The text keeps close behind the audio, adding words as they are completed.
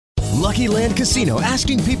Lucky Land Casino,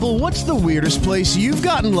 asking people, what's the weirdest place you've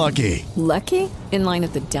gotten lucky? Lucky? In line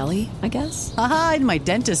at the deli, I guess? Aha, in my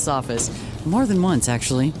dentist's office. More than once,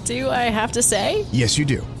 actually. Do I have to say? Yes, you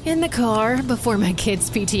do. In the car before my kids'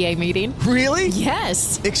 PTA meeting. Really?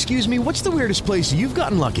 Yes. Excuse me, what's the weirdest place you've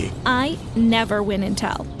gotten lucky? I never win and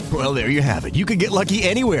tell. Well, there you have it. You can get lucky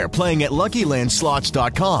anywhere, playing at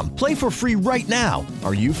LuckyLandSlots.com. Play for free right now.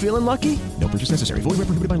 Are you feeling lucky? No purchase necessary. Void where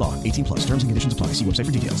prohibited by law. 18 plus. Terms and conditions apply. See website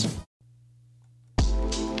for details.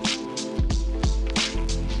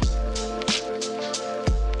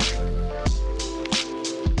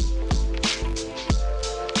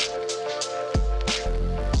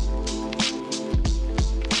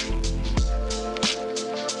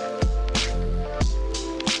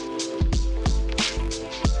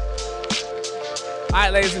 All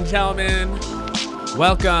right, ladies and gentlemen,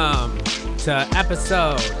 welcome to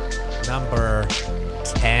episode number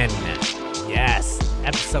 10. Yes,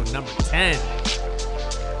 episode number 10.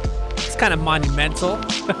 It's kind of monumental.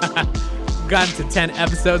 Gotten to 10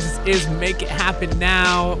 episodes. This is Make It Happen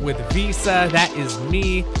Now with Visa. That is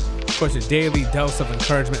me. Of course, a daily dose of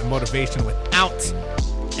encouragement and motivation without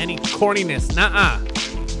any corniness.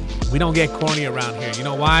 Nuh-uh. We don't get corny around here. You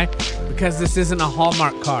know why? Because this isn't a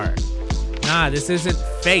Hallmark card. Nah, this isn't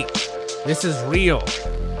fake. This is real.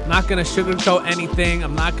 I'm not going to sugarcoat anything.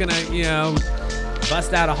 I'm not going to,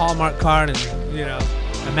 bust out a Hallmark card and,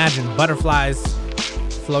 imagine butterflies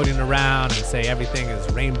floating around and say everything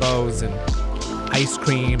is rainbows and ice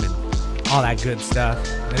cream and all that good stuff.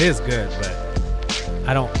 It is good, but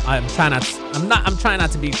I'm trying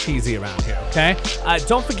not to be cheesy around here, okay?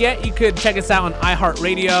 Don't forget, you could check us out on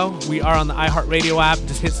iHeartRadio. We are on the iHeartRadio app.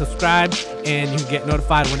 Just hit subscribe, and you can get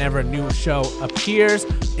notified whenever a new show appears.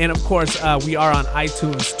 And, of course, we are on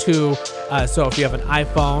iTunes, too. So if you have an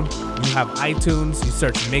iPhone, you have iTunes. You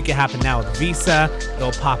search Make It Happen Now with Visa.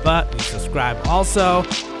 It'll pop up. You subscribe also.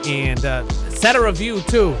 And set a review,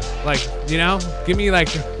 too. Give me,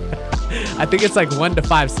 I think it's 1 to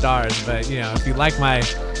 5 stars, but if you like my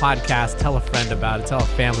podcast, tell a friend about it, tell a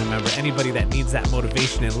family member, anybody that needs that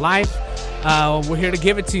motivation in life. We're here to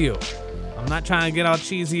give it to you. I'm not trying to get all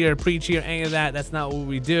cheesy or preachy or any of that. That's not what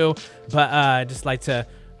we do, but I just like to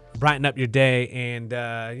brighten up your day and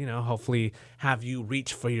hopefully have you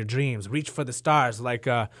reach for your dreams, reach for the stars.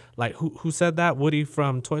 Who said that? Woody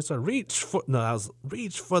from Toy Story. Reach for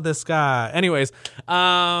the sky. Anyways,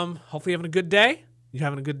 hopefully you're having a good day. You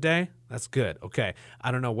having a good day? That's good. Okay.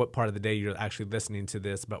 I don't know what part of the day you're actually listening to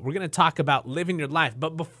this, but we're going to talk about living your life.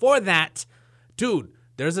 But before that, dude,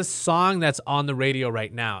 there's a song that's on the radio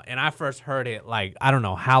right now. And I first heard it I don't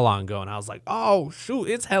know how long ago. And I was like, oh, shoot,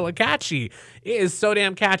 it's hella catchy. It is so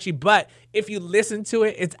damn catchy. But if you listen to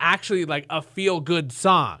it, it's actually a feel-good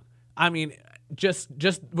song. I mean, just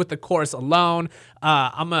with the chorus alone,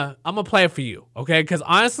 I'm gonna play it for you, okay? Because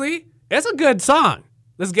honestly, it's a good song.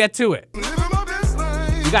 Let's get to it.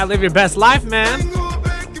 You gotta live your best life, man.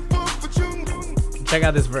 Check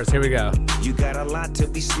out this verse. Here we go. You got a lot to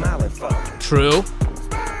be smiling for. True.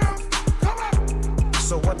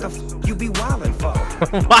 So what the you be wildin' for?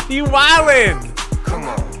 Why you wildin'? Come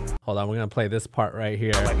on. Hold on, we're gonna play this part right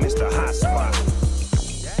here. Like Mr. Hot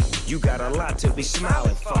Spot. You got a lot to be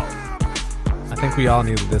smiling for. I think we all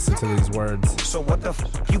need to listen to these words. So what the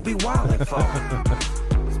you be wildin' for?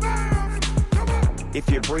 If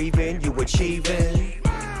you're breathing, you achieving.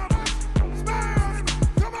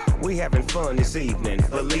 We having fun this evening,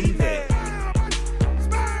 believe it.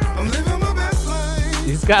 I'm living my best life.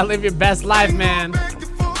 You just gotta live your best life, man.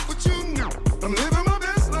 I'm living my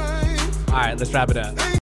best life. All right, let's wrap it up.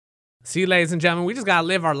 See, ladies and gentlemen, we just gotta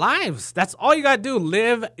live our lives. That's all you gotta do.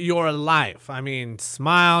 Live your life. I mean,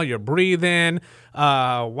 smile, you're breathing.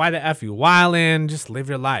 Why the F you wildin'? Just live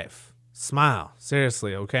your life. Smile.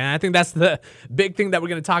 Seriously, okay? And I think that's the big thing that we're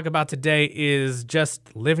going to talk about today is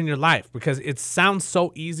just living your life, because it sounds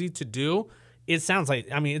so easy to do. It sounds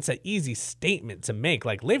it's an easy statement to make,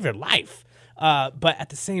 live your life. But at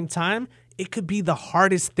the same time, it could be the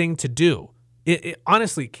hardest thing to do. It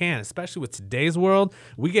honestly can, especially with today's world.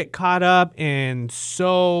 We get caught up and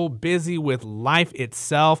so busy with life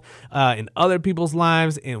itself, in other people's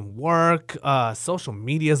lives, in work. Social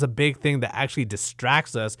media is a big thing that actually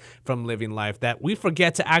distracts us from living life, that we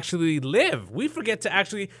forget to actually live. We forget to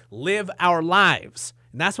actually live our lives.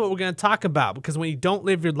 And that's what we're going to talk about, because when you don't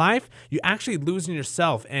live your life, you actually lose in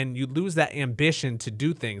yourself and you lose that ambition to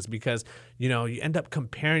do things, because, you end up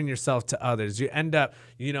comparing yourself to others. You end up,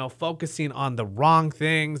 focusing on the wrong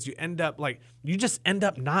things. You end up you just end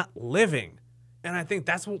up not living. And I think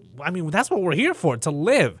that's what we're here for, to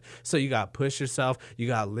live. So you got to push yourself. You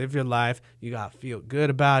got to live your life. You got to feel good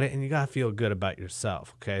about it. And you got to feel good about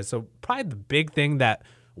yourself. Okay. So probably the big thing that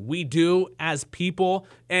we do as people,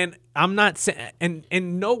 and I'm not saying, and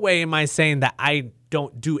in no way am I saying that I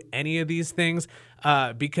don't do any of these things,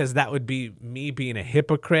 because that would be me being a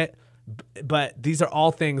hypocrite. But these are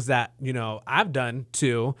all things that, I've done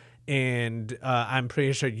too. And I'm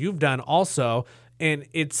pretty sure you've done also. And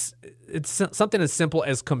it's something as simple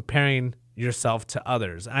as comparing yourself to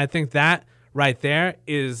others. And I think that right there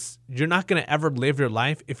is, you're not going to ever live your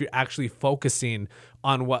life if you're actually focusing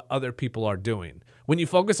on what other people are doing. When you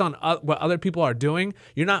focus on what other people are doing,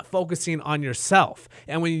 you're not focusing on yourself.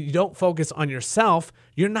 And when you don't focus on yourself,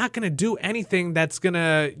 you're not going to do anything that's going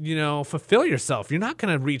to, fulfill yourself. You're not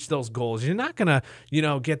going to reach those goals. You're not going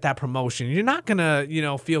to, get that promotion. You're not going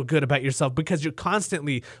to, feel good about yourself, because you're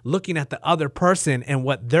constantly looking at the other person and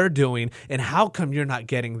what they're doing. And how come you're not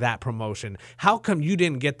getting that promotion? How come you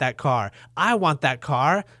didn't get that car? I want that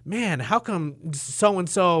car. Man, how come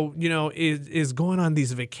so-and-so, is going on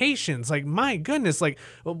these vacations? Like, my goodness, like,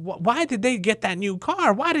 why did they get that new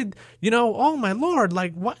car? Why did, oh my Lord,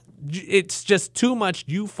 like, what? It's just too much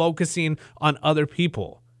you focusing on other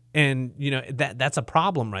people. And, that's a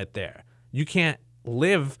problem right there. You can't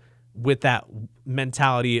live with that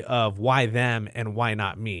mentality of why them and why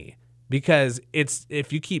not me, because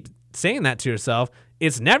if you keep saying that to yourself,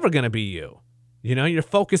 it's never going to be you. You're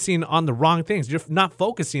focusing on the wrong things. You're not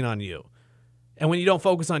focusing on you. And when you don't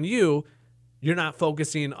focus on you, you're not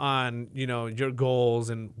focusing on, your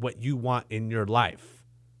goals and what you want in your life.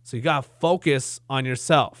 So you got to focus on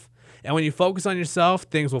yourself. And when you focus on yourself,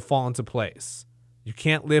 things will fall into place. You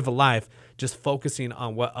can't live a life just focusing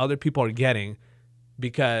on what other people are getting,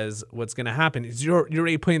 because what's going to happen is you're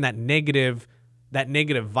already putting that negative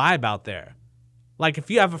vibe out there. Like, if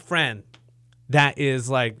you have a friend that is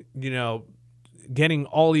like, getting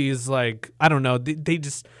all these, like, I don't know,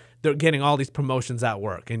 they're getting all these promotions at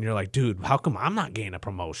work, and you're like, dude, how come I'm not getting a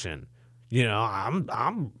promotion?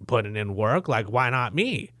 I'm putting in work. Like, why not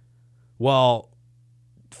me? Well,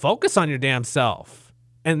 focus on your damn self,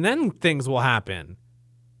 and then things will happen.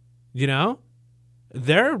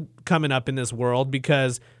 They're coming up in this world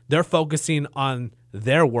because they're focusing on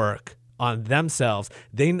their work, on themselves.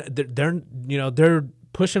 They're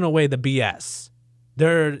pushing away the BS.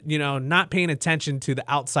 They're, not paying attention to the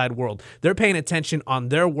outside world. They're paying attention on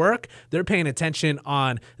their work. They're paying attention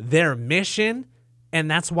on their mission, and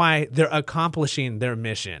that's why they're accomplishing their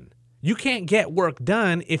mission. You can't get work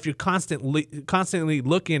done if you're constantly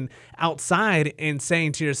looking outside and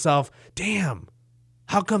saying to yourself, damn,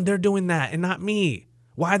 how come they're doing that and not me?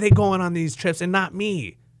 Why are they going on these trips and not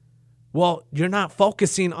me? Well, you're not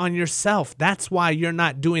focusing on yourself. That's why you're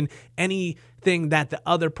not doing anything that the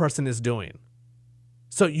other person is doing.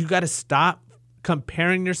 So you got to stop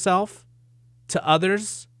comparing yourself to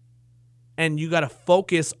others, and you got to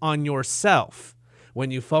focus on yourself. When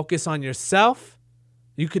you focus on yourself,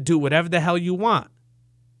 you could do whatever the hell you want,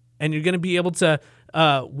 and you're going to be able to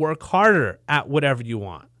work harder at whatever you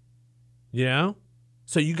want.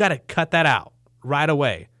 So you got to cut that out right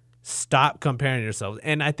away. Stop comparing yourself.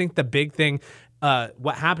 And I think the big thing,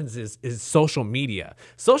 what happens is social media.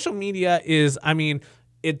 Social media is, dude,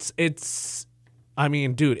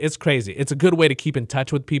 it's crazy. It's a good way to keep in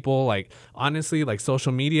touch with people. Like, honestly, like,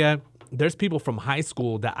 social media, there's people from high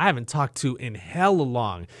school that I haven't talked to in hella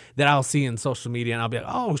long that I'll see in social media, and I'll be like,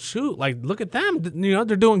 oh, shoot, like, look at them. They're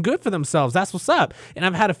doing good for themselves. That's what's up. And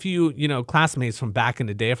I've had a few, classmates from back in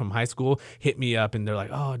the day from high school hit me up, and they're like,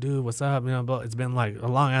 oh, dude, what's up? But it's been like a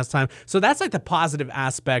long ass time. So that's like the positive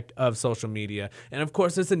aspect of social media. And of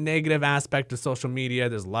course, there's a negative aspect of social media.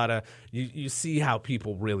 There's a lot of, you see how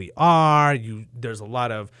people really are. There's a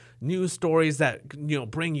lot of news stories that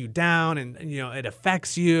bring you down, and it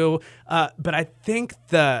affects you. But I think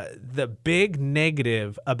the big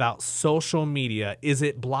negative about social media is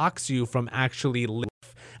it blocks you from actually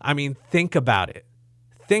living. Think about it.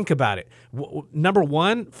 Number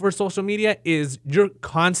one for social media is you're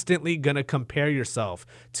constantly going to compare yourself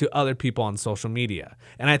to other people on social media.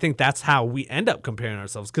 And I think that's how we end up comparing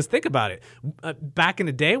ourselves. Because think about it. Back in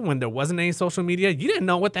the day when there wasn't any social media, you didn't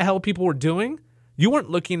know what the hell people were doing. You weren't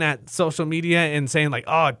looking at social media and saying like,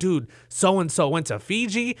 oh, dude, so-and-so went to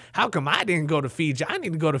Fiji. How come I didn't go to Fiji? I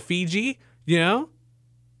need to go to Fiji,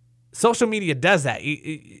 Social media does that.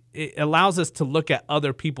 It allows us to look at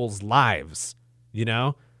other people's lives,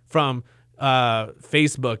 from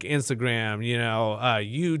Facebook, Instagram,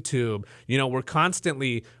 YouTube. We're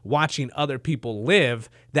constantly watching other people live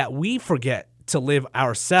that we forget to live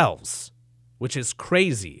ourselves, which is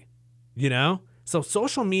crazy, So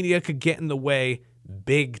social media could get in the way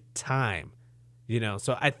big time.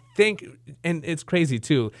 So I think, and it's crazy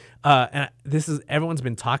too, and everyone's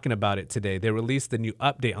been talking about it today. They released the new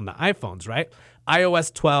update on the iPhones, right?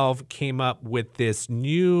 iOS 12 came up with this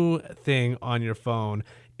new thing on your phone.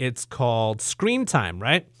 It's called Screen Time,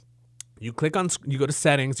 right? You go to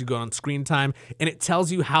settings, you go on Screen Time, and it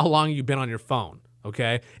tells you how long you've been on your phone,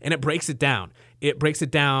 okay? And it breaks it down.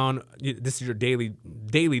 This is your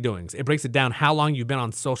daily doings. It breaks it down how long you've been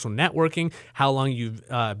on social networking, how long you've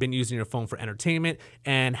been using your phone for entertainment,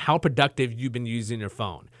 and how productive you've been using your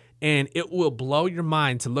phone. And it will blow your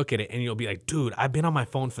mind to look at it, and you'll be like, dude, I've been on my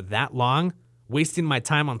phone for that long, wasting my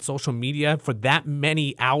time on social media for that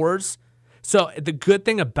many hours. So the good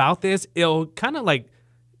thing about this, it'll kind of like,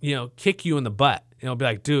 kick you in the butt. It'll be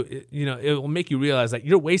like, dude, it will make you realize that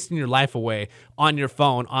you're wasting your life away on your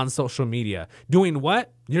phone, on social media. Doing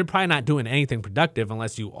what? You're probably not doing anything productive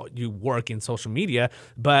unless you work in social media.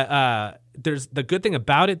 But there's the good thing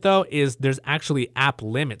about it, though, is there's actually app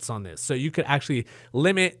limits on this. So you could actually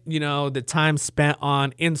limit, the time spent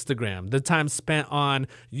on Instagram, the time spent on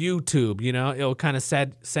YouTube. It'll kind of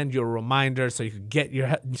send you a reminder so you could get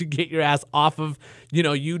your ass off of,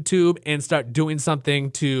 YouTube and start doing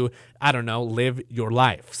something to, I don't know, live your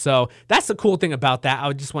life. So that's the cool thing about that.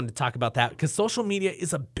 I just wanted to talk about that because social media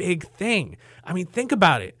is a big thing. I mean, think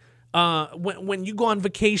about it. When you go on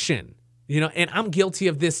vacation, and I'm guilty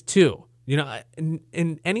of this too.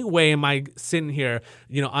 In any way am I sitting here,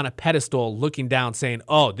 on a pedestal looking down saying,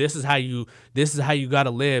 oh, this is how you got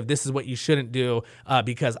to live. This is what you shouldn't do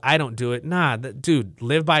because I don't do it. Nah, dude,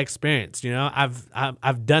 live by experience.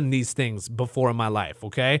 I've done these things before in my life.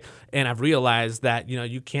 Okay. And I've realized that,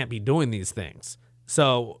 you can't be doing these things.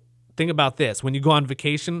 So think about this. When you go on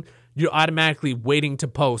vacation, you're automatically waiting to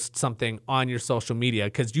post something on your social media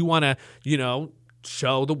because you want to,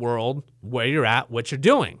 show the world where you're at, what you're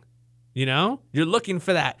doing. You're looking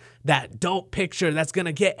for that dope picture that's going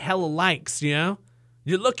to get hella likes, You're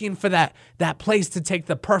looking for that place to take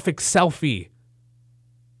the perfect selfie.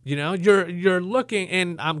 You're looking,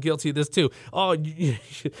 and I'm guilty of this too. Oh,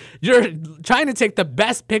 you're trying to take the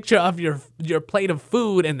best picture of your plate of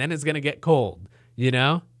food, and then it's going to get cold,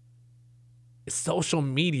 Social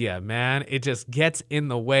media, man, it just gets in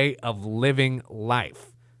the way of living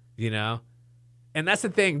life, And that's the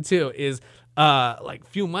thing too, is like a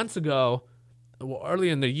few months ago,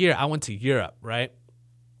 earlier in the year, I went to Europe, right?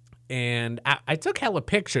 And I took hella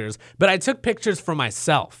pictures, but I took pictures for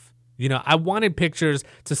myself. I wanted pictures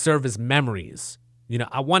to serve as memories.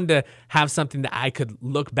 I wanted to have something that I could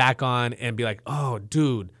look back on and be like, oh,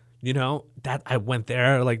 dude, that I went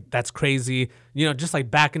there, like, that's crazy. Just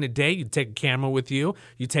like back in the day, you take a camera with you,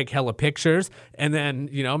 you take hella pictures, and then,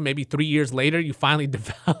 maybe 3 years later, you finally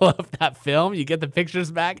develop that film, you get the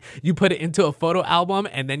pictures back, you put it into a photo album,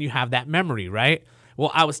 and then you have that memory, right?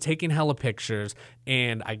 Well, I was taking hella pictures,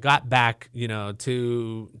 and I got back,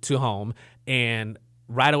 to home, and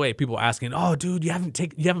right away, people were asking, oh, dude, you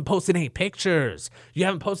haven't posted any pictures. You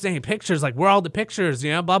haven't posted any pictures. Like, where are all the pictures?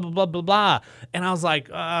 Blah, blah, blah, blah, blah. And I was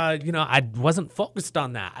like, I wasn't focused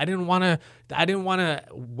on that. I didn't want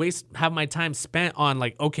to have my time spent on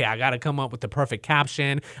like, okay, I got to come up with the perfect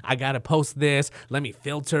caption. I got to post this. Let me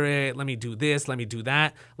filter it. Let me do this. Let me do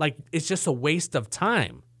that. Like, it's just a waste of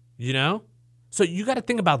time, So you got to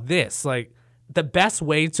think about this. Like, the best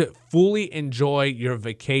way to fully enjoy your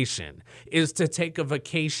vacation is to take a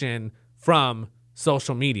vacation from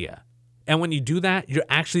social media. And when you do that, you're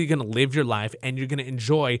actually going to live your life and you're going to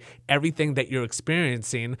enjoy everything that you're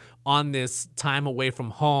experiencing on this time away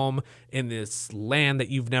from home in this land that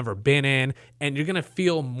you've never been in. And you're going to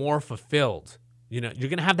feel more fulfilled. You're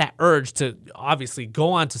going to have that urge to obviously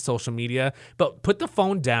go onto social media, but put the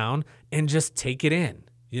phone down and just take it in.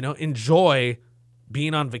 Enjoy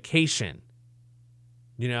being on vacation.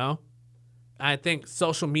 I think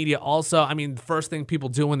social media also, the first thing people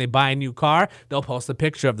do when they buy a new car, they'll post a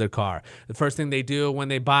picture of their car. The first thing they do when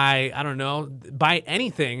they buy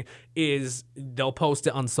anything is they'll post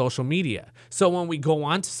it on social media. So when we go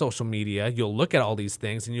onto social media, you'll look at all these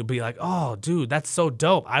things and you'll be like, oh, dude, that's so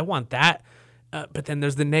dope. I want that. But then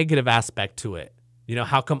there's the negative aspect to it.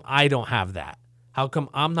 How come I don't have that? How come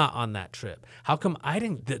I'm not on that trip? How come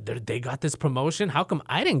they got this promotion? How come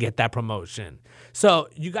I didn't get that promotion? So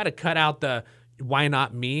you got to cut out the why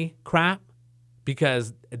not me crap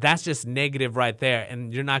because that's just negative right there.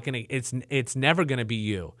 And you're not going to, it's never going to be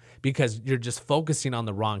you because you're just focusing on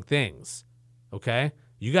the wrong things. Okay.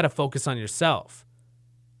 You got to focus on yourself.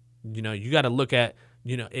 You got to look at,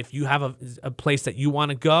 if you have a place that you want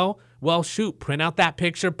to go, Well, shoot, print out that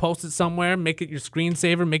picture, post it somewhere, make it your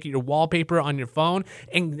screensaver, make it your wallpaper on your phone,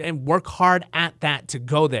 and work hard at that to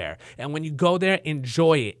go there. And when you go there,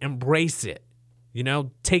 enjoy it, embrace it.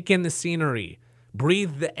 Take in the scenery,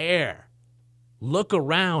 breathe the air, look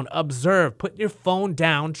around, observe, put your phone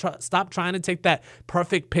down, stop trying to take that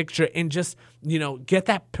perfect picture and just, get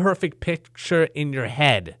that perfect picture in your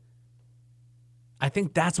head. I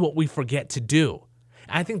think that's what we forget to do.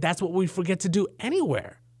 I think that's what we forget to do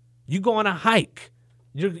anywhere. You go on a hike,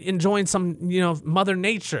 you're enjoying some, Mother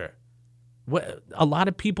Nature. A lot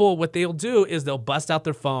of people, what they'll do is they'll bust out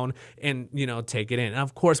their phone and, take it in. And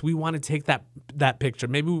of course, we want to take that picture.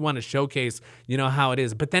 Maybe we want to showcase, how it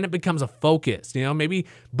is. But then it becomes a focus. Maybe,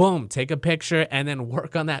 boom, take a picture and then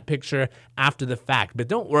work on that picture after the fact. But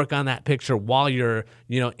don't work on that picture while you're,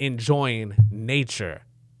 enjoying nature.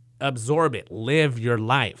 Absorb it. Live your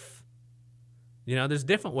life. There's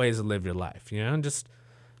different ways to live your life.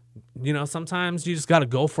 Sometimes you just got to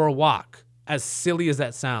go for a walk. As silly as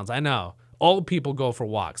that sounds, I know. Old people go for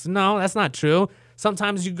walks. No, that's not true.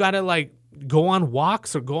 Sometimes you got to go on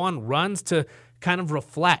walks or go on runs to kind of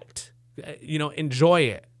reflect, enjoy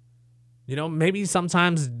it. Maybe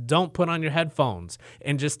sometimes don't put on your headphones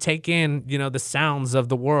and just take in, the sounds of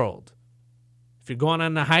the world. If you're going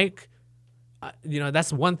on a hike,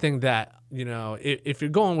 that's one thing that, if you're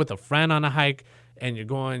going with a friend on a hike and you're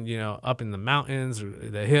going, up in the mountains or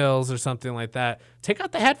the hills or something like that, take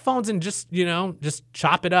out the headphones and just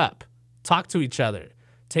chop it up. Talk to each other.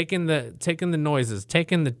 Take in the noises.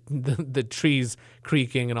 Take in the trees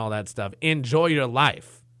creaking and all that stuff. Enjoy your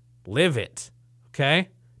life. Live it. Okay?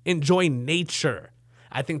 Enjoy nature.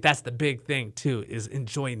 I think that's the big thing too, is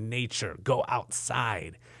enjoy nature. Go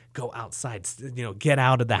outside. Get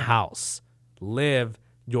out of the house. Live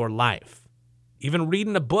your life. Even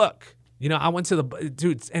reading a book. I went to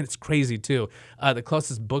and it's crazy too. The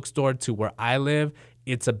closest bookstore to where I live,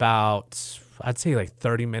 it's about, I'd say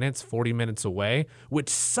 30 minutes, 40 minutes away, which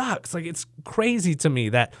sucks. It's crazy to me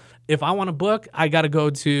that if I want a book, I got to go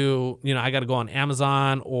to, I got to go on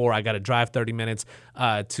Amazon or I got to drive 30 minutes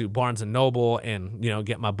to Barnes & Noble and,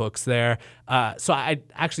 get my books there. So I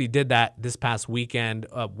actually did that this past weekend,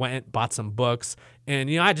 went, bought some books, and,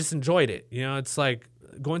 I just enjoyed it. It's like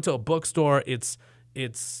going to a bookstore, it's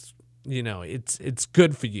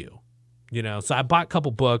good for you, So I bought a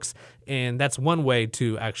couple books, and that's one way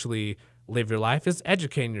to actually live your life is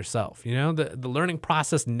educating yourself. The learning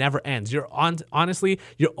process never ends. Honestly,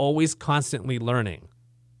 you're always constantly learning.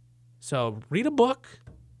 So read a book,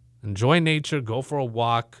 enjoy nature, go for a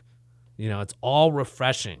walk. It's all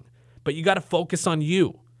refreshing, but you got to focus on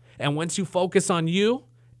you. And once you focus on you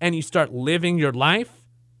and you start living your life,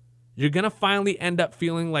 you're going to finally end up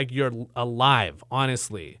feeling like you're alive,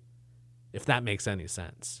 honestly. If that makes any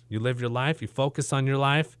sense. You live your life, you focus on your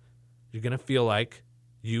life, you're going to feel like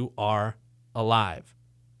you are alive.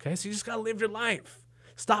 Okay? So you just got to live your life.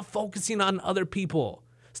 Stop focusing on other people.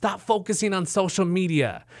 Stop focusing on social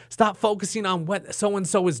media. Stop focusing on what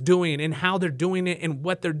so-and-so is doing and how they're doing it and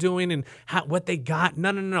what they're doing and what they got.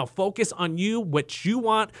 No. Focus on you, what you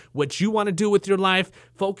want to do with your life.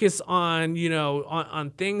 Focus on,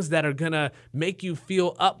 on things that are going to make you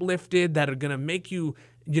feel uplifted, that are going to make you,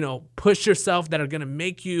 push yourself, that are going to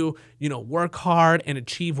make you, work hard and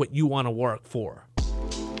achieve what you want to work for.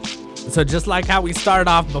 So just like how we started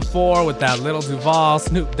off before with that Lil Duval,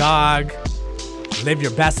 Snoop Dogg, live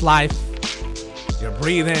your best life. You're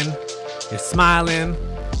breathing. You're smiling.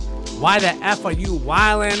 Why the F are you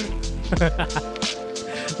wildin'?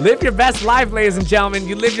 Live your best life, ladies and gentlemen.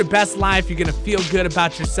 You live your best life. You're going to feel good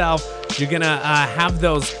about yourself. You're going to have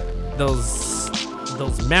those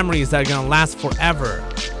memories that are going to last forever.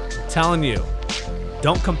 I'm telling you,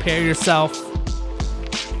 don't compare yourself.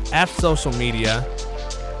 F social media.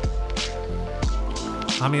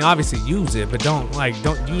 I mean, obviously use it, but don't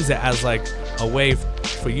use it as a way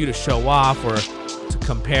for you to show off or to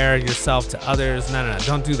compare yourself to others. No,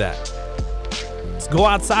 don't do that. Let's go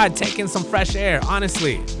outside, take in some fresh air,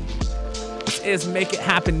 honestly. This is Make It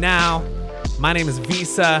Happen Now. My name is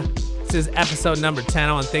Visa. This is episode number 10.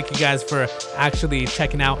 I want to thank you guys for actually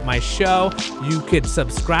checking out my show. You could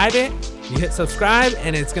subscribe it. You hit subscribe,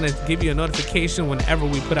 and it's going to give you a notification whenever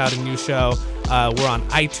we put out a new show. We're on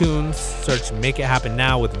iTunes. Search Make It Happen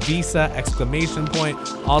Now with Visa, !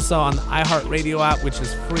 Also on the iHeartRadio app, which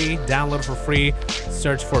is free. Download for free.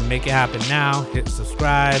 Search for Make It Happen Now. Hit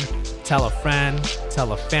subscribe. Tell a friend.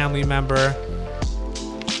 Tell a family member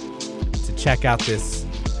to check out this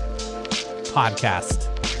podcast.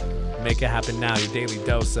 Make It Happen Now. Your daily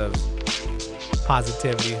dose of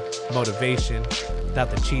positivity, motivation, without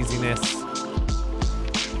the cheesiness.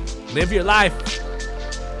 Live your life.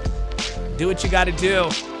 Do what you got to do.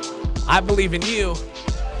 I believe in you,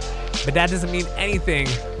 but that doesn't mean anything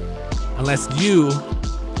unless you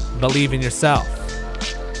believe in yourself.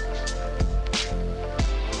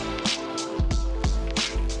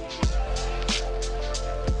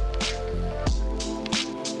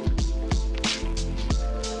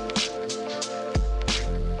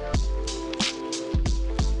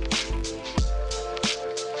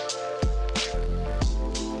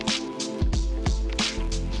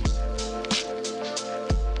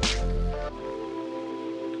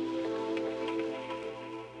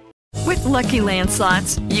 With Lucky Land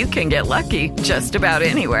Slots, you can get lucky just about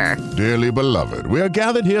anywhere. Dearly beloved, we are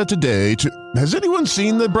gathered here today to... Has anyone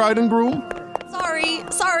seen the bride and groom?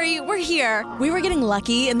 Sorry, we're here. We were getting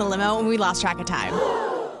lucky in the limo and we lost track of time.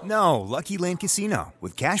 No, Lucky Land Casino,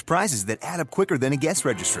 with cash prizes that add up quicker than a guest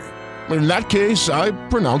registry. In that case, I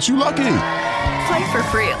pronounce you lucky. Play for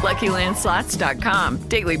free at LuckyLandSlots.com.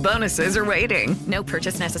 Daily bonuses are waiting. No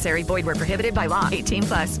purchase necessary. Void where prohibited by law.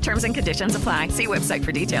 18+. Terms and conditions apply. See website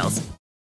for details.